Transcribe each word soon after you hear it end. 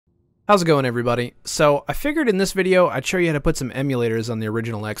How's it going, everybody? So I figured in this video I'd show you how to put some emulators on the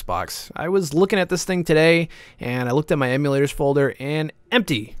original Xbox. I was looking at this thing today and I looked at my emulators folder and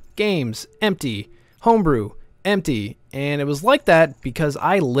empty. Games, empty. Homebrew, empty. And it was like that because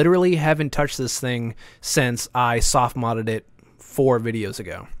I literally haven't touched this thing since I soft modded it 4 videos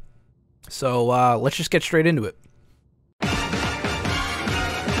ago. So let's just get straight into it.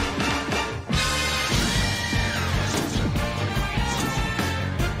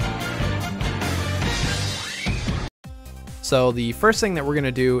 So the first thing that we're going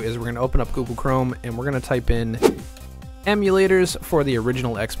to do is we're going to open up Google Chrome and we're going to type in emulators for the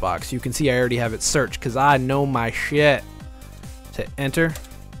original Xbox. You can see I already have it searched because I know my shit. To enter.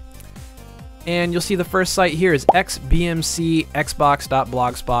 And you'll see the first site here is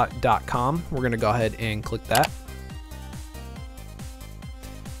xbmcxbox.blogspot.com. We're going to go ahead and click that.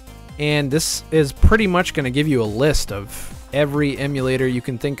 And this is pretty much going to give you a list of every emulator you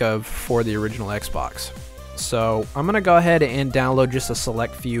can think of for the original Xbox. So I'm going to go ahead and download just a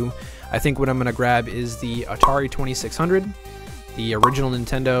select few. I think what I'm going to grab is the Atari 2600, the original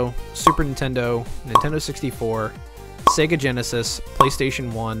Nintendo, Super Nintendo, Nintendo 64, Sega Genesis,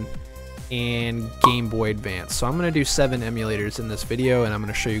 PlayStation 1, and Game Boy Advance. So I'm going to do 7 emulators in this video, and I'm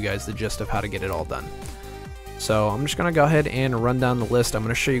going to show you guys the gist of how to get it all done. So I'm just going to go ahead and run down the list. I'm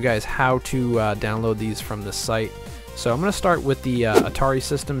going to show you guys how to download these from this site. So I'm going to start with the Atari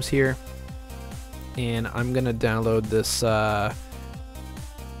systems here. And I'm gonna download this, let's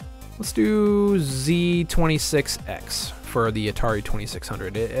do Z26X for the Atari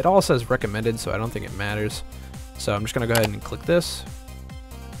 2600. It all says recommended, so I don't think it matters. So I'm just gonna go ahead and click this.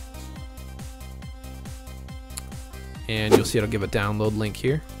 And you'll see it'll give a download link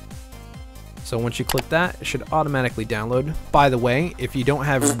here. So once you click that, it should automatically download. By the way, if you don't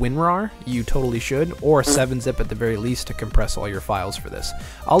have WinRAR, you totally should, or 7-zip at the very least to compress all your files for this.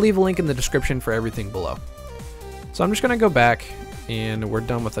 I'll leave a link in the description for everything below. So I'm just going to go back, and we're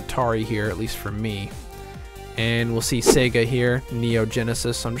done with Atari here, at least for me. And we'll see Sega here, Neo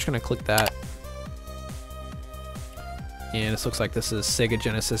Genesis, so I'm just going to click that. And this looks like this is Sega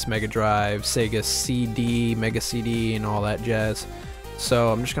Genesis, Mega Drive, Sega CD, Mega CD, and all that jazz.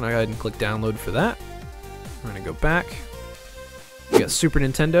 So I'm just going to go ahead and click download for that. I'm going to go back. We got Super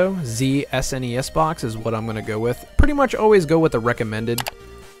Nintendo, SNES box is what I'm going to go with. Pretty much always go with the recommended.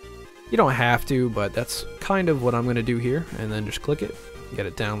 You don't have to, but that's kind of what I'm going to do here. And then just click it, get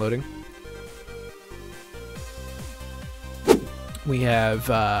it downloading. We have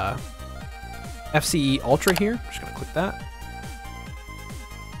FCE Ultra here. I'm just going to click that.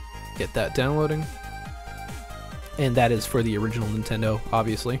 Get that downloading. And that is for the original Nintendo,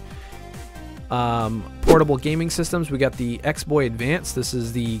 obviously. Portable gaming systems, we got the X-Boy Advance. This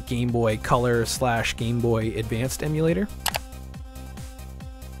is the Game Boy Color / Game Boy Advanced emulator.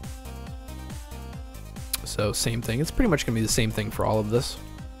 So same thing. It's pretty much going to be the same thing for all of this.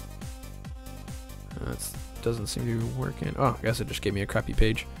 It doesn't seem to be working. Oh, I guess it just gave me a crappy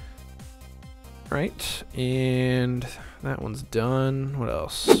page. Right, and that one's done. What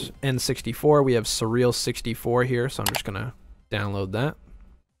else? N64, we have Surreal 64 here, so I'm just gonna download that.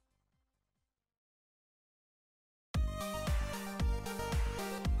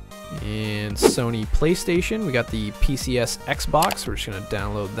 And Sony PlayStation, we got the PCS Xbox, we're just gonna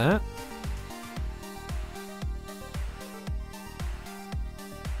download that.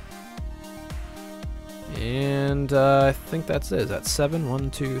 And I think that's it. That's 7.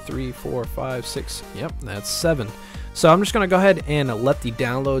 1, 2, 3, 4, 5, 6. Yep, that's 7. So I'm just going to go ahead and let the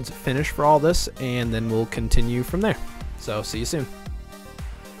downloads finish for all this, and then we'll continue from there. So see you soon.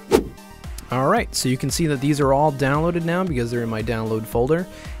 Alright, so you can see that these are all downloaded now because they're in my download folder.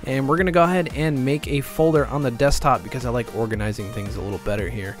 And we're going to go ahead and make a folder on the desktop because I like organizing things a little better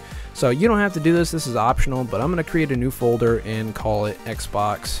here. So you don't have to do this. This is optional, but I'm going to create a new folder and call it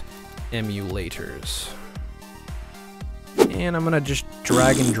Xbox Emulators. And I'm going to just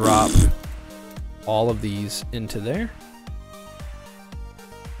drag and drop all of these into there.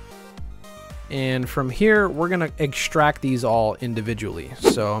 And from here, we're going to extract these all individually.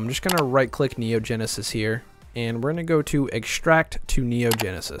 So I'm just going to right click Neo Genesis here, and we're going to go to Extract to Neo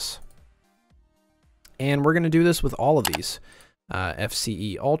Genesis. And we're going to do this with all of these.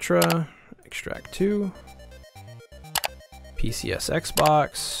 FCE Ultra, Extract to, PCS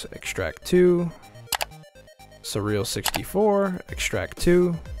Xbox, Extract to, Surreal 64, Extract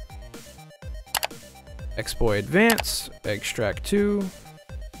to, X-Boy Advance, Extract to.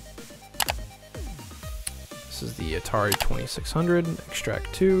 This is the Atari 2600,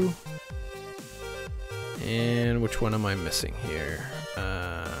 Extract to. And which one am I missing here?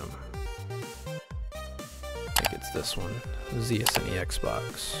 I think it's this one, ZSNE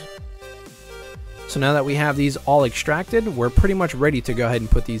Xbox. So now that we have these all extracted, we're pretty much ready to go ahead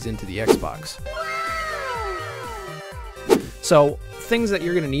and put these into the Xbox. So things that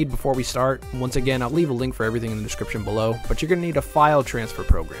you're going to need before we start, once again, I'll leave a link for everything in the description below, but you're going to need a file transfer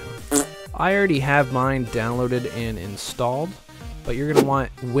program. I already have mine downloaded and installed, but you're going to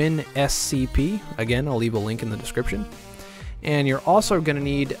want WinSCP. Again, I'll leave a link in the description. And you're also going to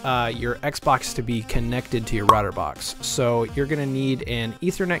need your Xbox to be connected to your router box. So you're going to need an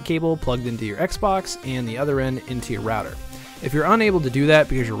Ethernet cable plugged into your Xbox and the other end into your router. If you're unable to do that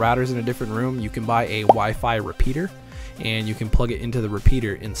because your router's in a different room, you can buy a Wi-Fi repeater and you can plug it into the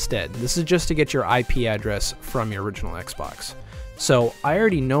repeater instead. This is just to get your IP address from your original Xbox. So I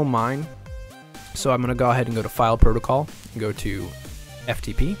already know mine, so I'm going to go ahead and go to File Protocol and go to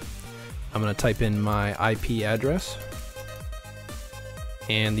FTP. I'm going to type in my IP address.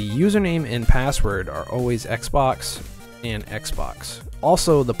 And the username and password are always Xbox and Xbox.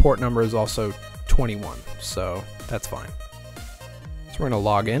 Also, the port number is also 21, so that's fine. So we're going to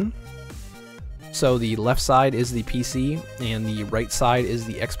log in. So the left side is the PC and the right side is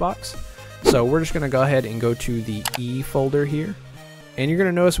the Xbox. So we're just going to go ahead and go to the E folder here. And you're going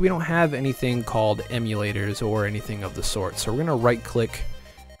to notice we don't have anything called emulators or anything of the sort. So we're going to right click,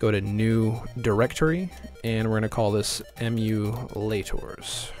 go to New Directory, and we're going to call this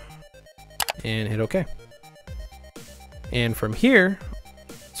Emulators. And hit OK. And from here,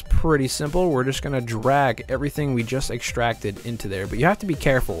 it's pretty simple. We're just going to drag everything we just extracted into there. But you have to be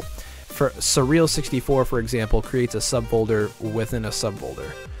careful. For Surreal64, for example, creates a subfolder within a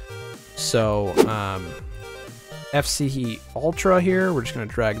subfolder. So FCE Ultra here, we're just going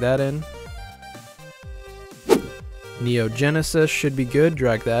to drag that in. Neo Genesis should be good,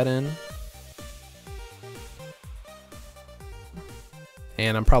 drag that in.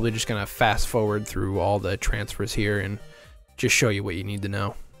 And I'm probably just going to fast forward through all the transfers here and just show you what you need to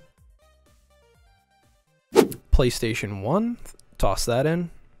know. PlayStation 1, toss that in.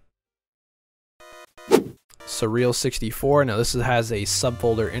 Surreal64, now this has a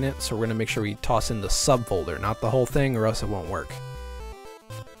subfolder in it, so we're going to make sure we toss in the subfolder, not the whole thing, or else it won't work.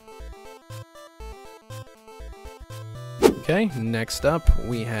 Okay, next up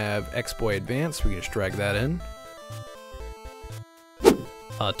we have X-Boy Advance, we can just drag that in.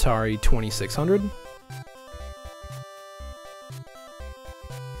 Atari 2600.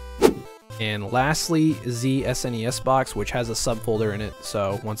 And lastly, Z SNES box, which has a subfolder in it.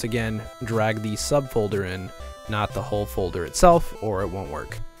 So once again, drag the subfolder in, not the whole folder itself, or it won't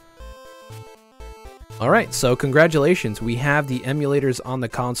work. Alright, so congratulations, we have the emulators on the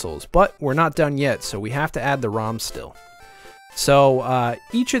consoles, but we're not done yet, so we have to add the ROMs still. So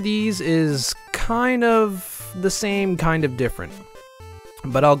each of these is kind of the same, kind of different,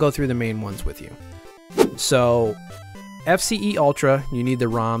 but I'll go through the main ones with you. So FCE Ultra, you need the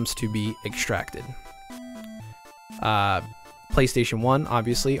ROMs to be extracted. PlayStation 1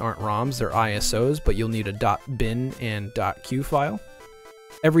 obviously aren't ROMs, they're ISOs, but you'll need a .bin and .q file.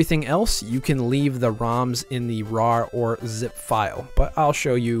 Everything else, you can leave the ROMs in the RAR or zip file, but I'll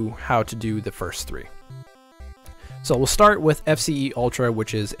show you how to do the first three. So we'll start with FCE Ultra,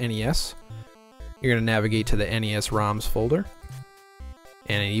 which is NES. You're going to navigate to the NES ROMs folder.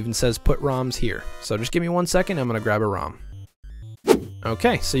 And it even says put ROMs here. So just give me 1 second, I'm going to grab a ROM.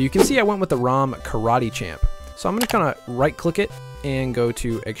 Okay, so you can see I went with the ROM Karate Champ. So I'm going to kind of right click it and go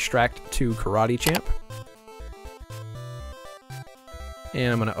to extract to Karate Champ.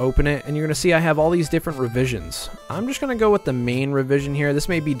 And I'm going to open it, and you're going to see I have all these different revisions. I'm just going to go with the main revision here. This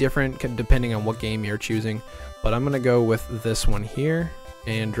may be different depending on what game you're choosing, but I'm going to go with this one here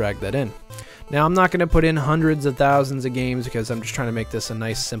and drag that in. Now I'm not going to put in hundreds of thousands of games because I'm just trying to make this a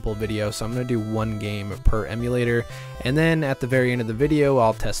nice simple video, so I'm going to do one game per emulator, and then at the very end of the video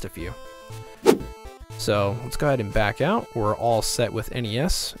I'll test a few. So let's go ahead and back out. We're all set with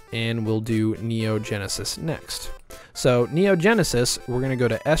NES, and we'll do Neo Genesis next. So Neo Genesis, we're going to go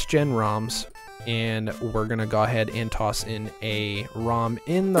to SGen ROMs, and we're going to go ahead and toss in a ROM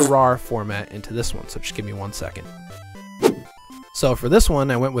in the RAR format into this one, so just give me 1 second. So for this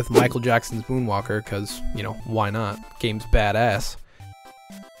one, I went with Michael Jackson's Moonwalker because, you know, why not? Game's badass.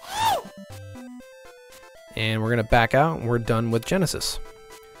 And we're going to back out, and we're done with Genesis.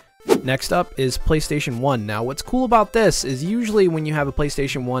 Next up is PlayStation 1. Now what's cool about this is usually when you have a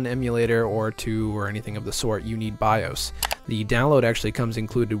PlayStation 1 emulator or 2 or anything of the sort, you need BIOS. The download actually comes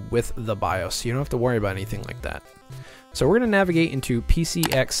included with the BIOS, so you don't have to worry about anything like that. So we're going to navigate into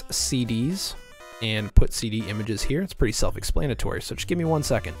PCX CDs and put CD images here. It's pretty self-explanatory, so just give me 1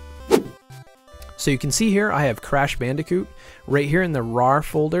 second. So you can see here I have Crash Bandicoot right here in the RAR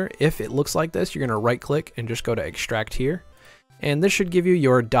folder. If it looks like this, you're going to right click and just go to extract here. and this should give you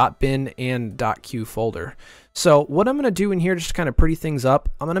your .bin and .q folder. So what I'm going to do in here, just to kind of pretty things up,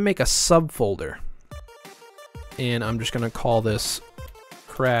 I'm going to make a subfolder, and I'm just going to call this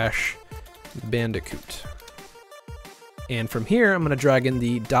Crash Bandicoot. And from here, I'm going to drag in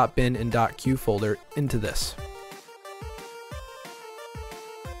the .bin and .q folder into this.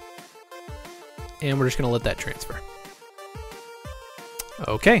 And we're just going to let that transfer.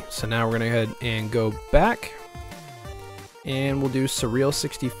 Okay, so now we're going to go ahead and go back. And we'll do Surreal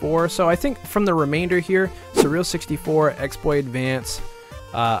 64. So I think from the remainder here, Surreal 64, X-Boy Advance,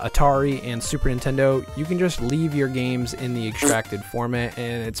 Atari, and Super Nintendo, you can just leave your games in the extracted format,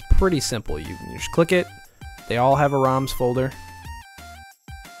 and it's pretty simple. You can just click it. They all have a ROMs folder,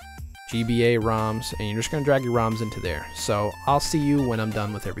 GBA ROMs, and you're just going to drag your ROMs into there. So I'll see you when I'm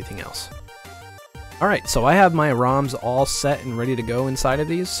done with everything else. Alright, so I have my ROMs all set and ready to go inside of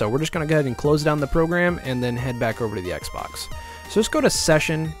these, so we're just going to go ahead and close down the program and then head back over to the Xbox. So just go to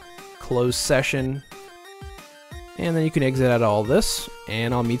Session, Close Session, and then you can exit out of all this,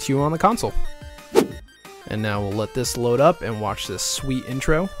 and I'll meet you on the console. And now we'll let this load up and watch this sweet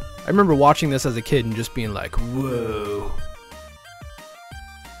intro. I remember watching this as a kid and just being like, whoa.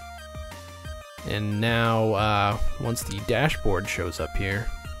 And now, once the dashboard shows up here,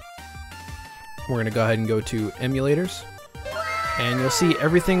 we're going to go ahead and go to Emulators. And you'll see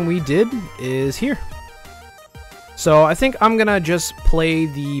everything we did is here. So I think I'm going to just play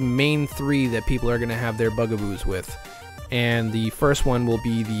the main three that people are going to have their bugaboos with. And the first one will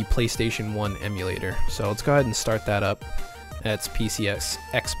be the PlayStation 1 emulator. So let's go ahead and start that up. That's PCS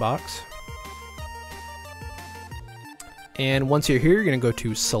Xbox. And once you're here, you're going to go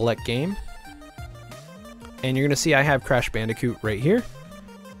to Select Game. And you're going to see I have Crash Bandicoot right here.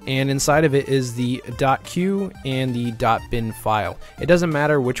 And inside of it is the .q and the .bin file. It doesn't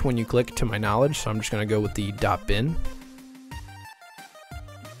matter which one you click to my knowledge, so I'm just going to go with the .bin.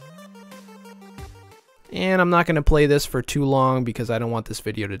 And I'm not going to play this for too long because I don't want this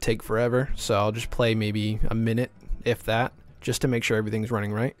video to take forever, so I'll just play maybe a minute, if that, just to make sure everything's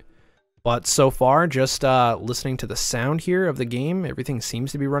running right. But so far, just listening to the sound here of the game, everything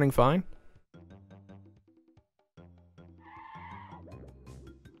seems to be running fine.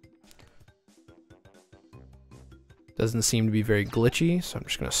 Doesn't seem to be very glitchy, so I'm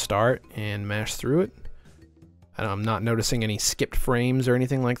just going to start and mash through it. And I'm not noticing any skipped frames or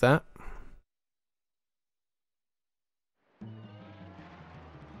anything like that.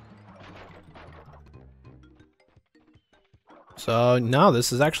 So, no,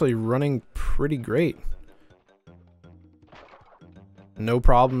 this is actually running pretty great. No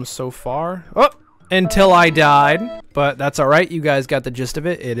problems so far. Oh! Until I died, but that's alright, you guys got the gist of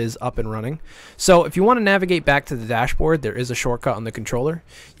it. It is up and running. So if you want to navigate back to the dashboard, there is a shortcut on the controller.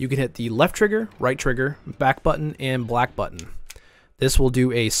 You can hit the left trigger, right trigger, back button, and black button. This will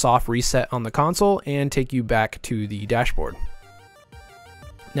do a soft reset on the console and take you back to the dashboard.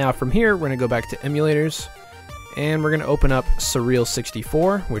 Now from here, we're going to go back to Emulators, and we're going to open up Surreal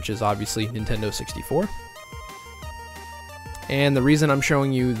 64, which is obviously Nintendo 64. And the reason I'm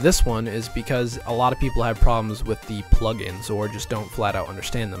showing you this one is because a lot of people have problems with the plugins or just don't flat out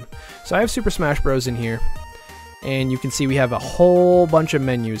understand them. So I have Super Smash Bros. In here, and you can see we have a whole bunch of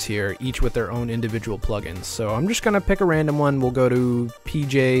menus here, each with their own individual plugins. So I'm just going to pick a random one. We'll go to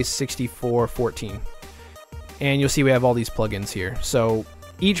PJ6414. And you'll see we have all these plugins here. So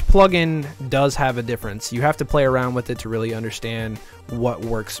each plugin does have a difference. You have to play around with it to really understand what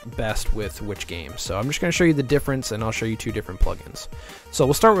works best with which game. So I'm just going to show you the difference, and I'll show you two different plugins. So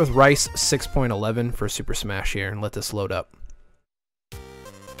we'll start with Rice 6.11 for Super Smash here and let this load up.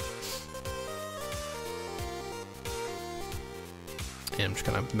 And I'm just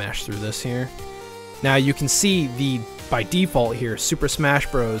going to mash through this here. Now you can see by default here, Super Smash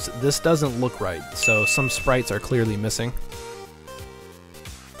Bros, this doesn't look right. So some sprites are clearly missing.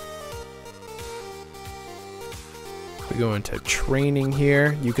 We go into training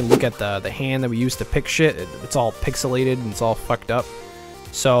here. You can look at the hand that we used to pick shit. It's all pixelated and it's all fucked up.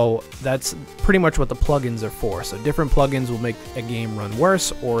 So that's pretty much what the plugins are for. So different plugins will make a game run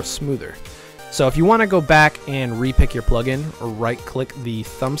worse or smoother. So if you want to go back and repick your plugin, right click the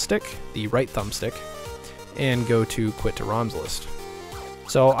thumbstick, the right thumbstick, and go to Quit to ROMs List.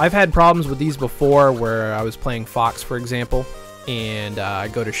 So I've had problems with these before where I was playing Fox, for example, and I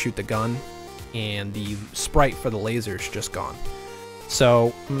go to shoot the gun, and the sprite for the laser is just gone.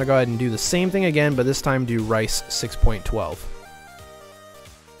 So I'm going to go ahead and do the same thing again, but this time do Rice 6.12.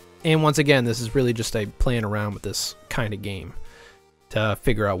 And once again, this is really just a playing around with this kind of game to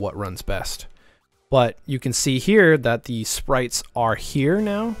figure out what runs best. But you can see here that the sprites are here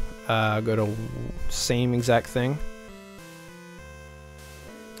now. Go to same exact thing.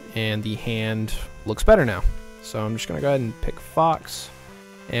 and the hand looks better now. So I'm just going to go ahead and pick Fox,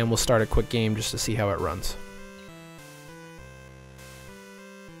 and we'll start a quick game just to see how it runs.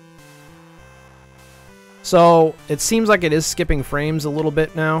 So it seems like it is skipping frames a little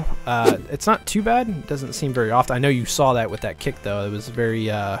bit now. It's not too bad. It doesn't seem very often. I know you saw that with that kick though. It was very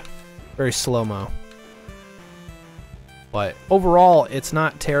slow-mo. But overall, it's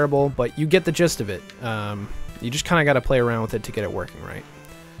not terrible, but you get the gist of it. You just kind of got to play around with it to get it working right.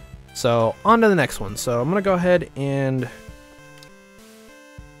 So on to the next one. So I'm going to go ahead and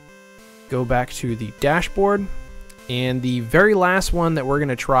go back to the dashboard. And the very last one that we're going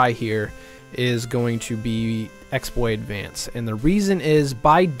to try here is going to be Exploit Advance. And the reason is,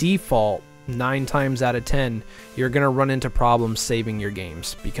 by default, 9 times out of 10, you're going to run into problems saving your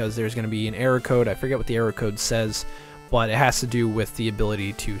games because there's going to be an error code. I forget what the error code says, but it has to do with the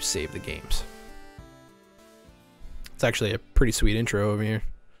ability to save the games. It's actually a pretty sweet intro over here.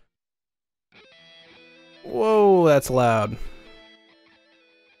 Whoa, that's loud.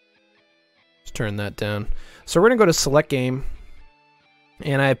 Let's turn that down. So we're going to go to Select Game,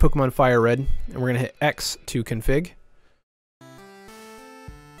 and I have Pokemon Fire Red, and we're going to hit X to config.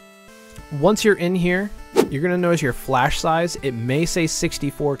 Once you're in here, you're going to notice your flash size. It may say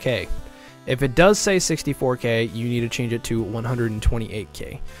 64K. If it does say 64K, you need to change it to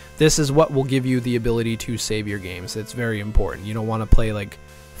 128K. This is what will give you the ability to save your games. It's very important. You don't want to play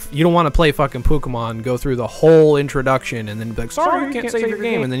fucking Pokemon, go through the whole introduction, and then be like, sorry, you can't save your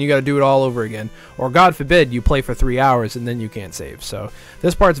game, and then you got to do it all over again. Or God forbid, you play for 3 hours and then you can't save. So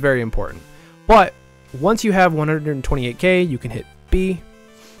this part's very important. But once you have 128K, you can hit B.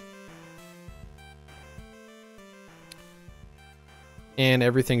 And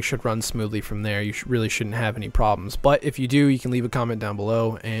everything should run smoothly from there. You really shouldn't have any problems. But if you do, you can leave a comment down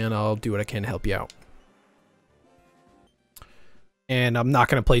below, and I'll do what I can to help you out. And I'm not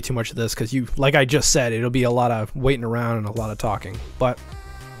going to play too much of this because, like I just said, it'll be a lot of waiting around and a lot of talking. But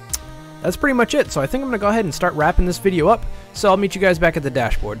that's pretty much it. So I think I'm going to go ahead and start wrapping this video up. So I'll meet you guys back at the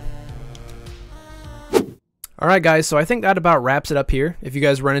dashboard. Alright guys, so I think that about wraps it up here. If you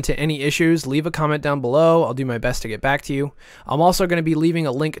guys run into any issues, leave a comment down below. I'll do my best to get back to you. I'm also going to be leaving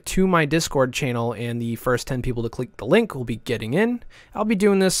a link to my Discord channel, and the first 10 people to click the link will be getting in. I'll be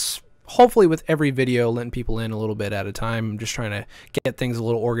doing this hopefully with every video, letting people in a little bit at a time. I'm just trying to get things a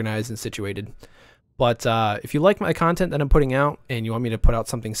little organized and situated. But if you like my content that I'm putting out and you want me to put out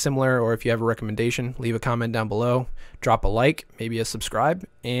something similar, or if you have a recommendation, leave a comment down below, drop a like, maybe a subscribe,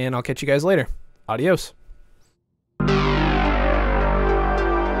 and I'll catch you guys later. Adios.